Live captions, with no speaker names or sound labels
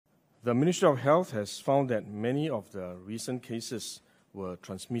The Ministry of Health has found that many of the recent cases were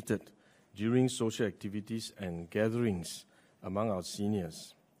transmitted during social activities and gatherings among our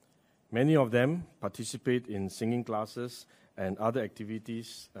seniors. Many of them participate in singing classes and other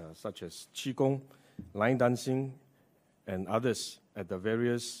activities such as qigong, line dancing, and others at the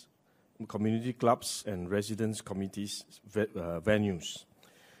various community clubs and residence committees venues.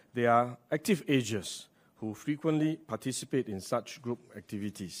 They are active agers who frequently participate in such group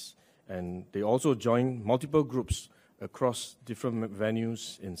activities, and they also join multiple groups across different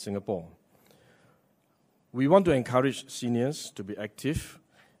venues in Singapore. We want to encourage seniors to be active,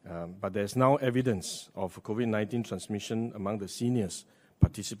 but there's now evidence of COVID-19 transmission among the seniors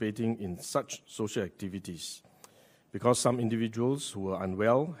participating in such social activities, because some individuals who were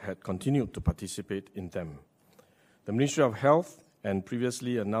unwell had continued to participate in them. The Ministry of Health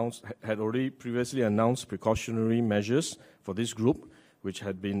had already previously announced precautionary measures for this group, which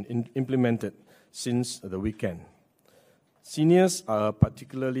had been implemented since the weekend. Seniors are a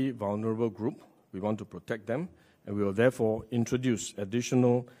particularly vulnerable group. We want to protect them, and we will therefore introduce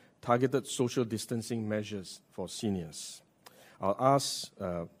additional targeted social distancing measures for seniors. I'll ask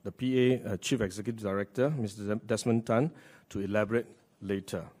the PA Chief Executive Director, Mr. Desmond Tan, to elaborate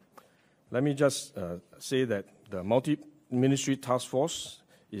later. Let me just say that the multi-ministry task force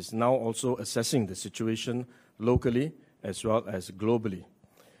is now also assessing the situation locally as well as globally,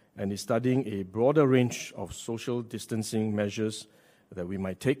 and is studying a broader range of social distancing measures that we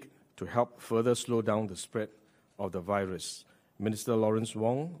might take to help further slow down the spread of the virus. Minister Lawrence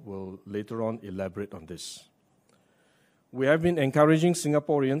Wong will later on elaborate on this. We have been encouraging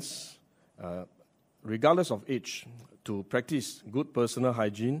Singaporeans, regardless of age, to practice good personal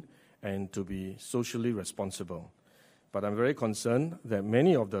hygiene and to be socially responsible. But I'm very concerned that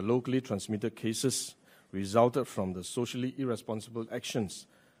many of the locally transmitted cases resulted from the socially irresponsible actions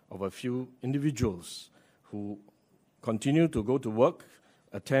of a few individuals who continue to go to work,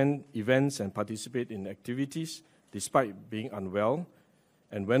 attend events and participate in activities despite being unwell,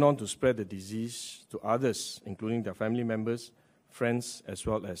 and went on to spread the disease to others, including their family members, friends, as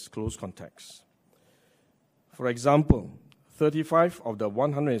well as close contacts. For example, 35 of the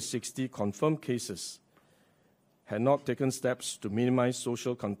 160 confirmed cases had not taken steps to minimize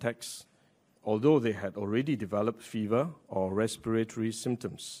social contacts, although they had already developed fever or respiratory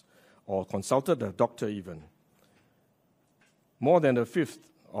symptoms, or consulted a doctor even. More than a fifth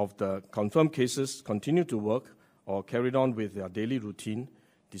of the confirmed cases continued to work or carried on with their daily routine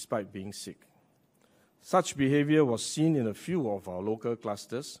despite being sick. Such behaviour was seen in a few of our local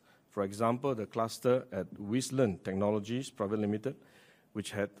clusters. For example, the cluster at Wislearn Technologies Private Limited,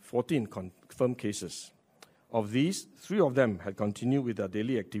 which had 14 confirmed cases. Of these, 3 of them had continued with their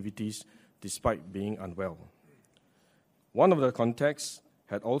daily activities despite being unwell. One of the contacts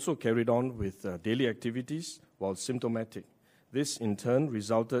had also carried on with daily activities while symptomatic. This, in turn,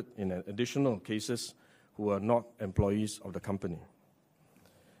 resulted in additional cases who were not employees of the company.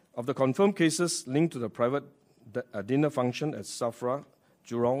 Of the confirmed cases linked to the private dinner function at Safra,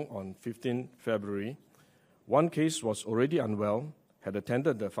 Jurong on 15 February, one case was already unwell, had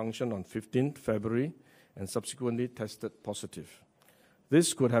attended the function on 15 February, and subsequently tested positive.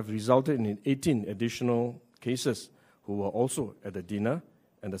 This could have resulted in 18 additional cases who were also at the dinner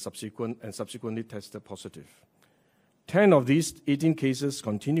and subsequently tested positive. 10 of these 18 cases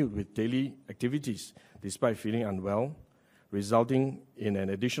continued with daily activities despite feeling unwell, resulting in an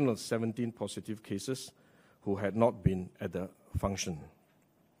additional 17 positive cases who had not been at the function.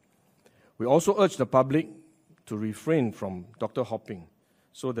 We also urge the public to refrain from doctor hopping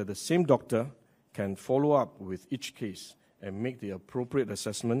so that the same doctor can follow up with each case and make the appropriate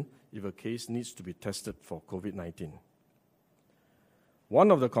assessment if a case needs to be tested for COVID-19.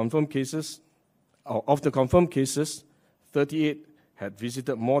 Of the confirmed cases, 38 had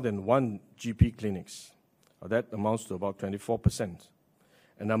visited more than one GP clinics. That amounts to about 24%.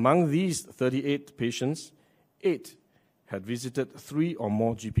 And among these 38 patients, 8 had visited 3 or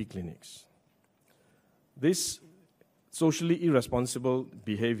more GP clinics. This socially irresponsible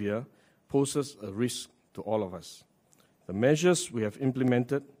behavior poses a risk to all of us. The measures we have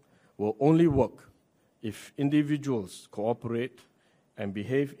implemented will only work if individuals cooperate and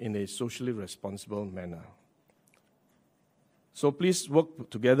behave in a socially responsible manner. So please work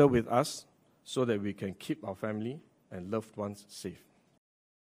together with us so that we can keep our family and loved ones safe.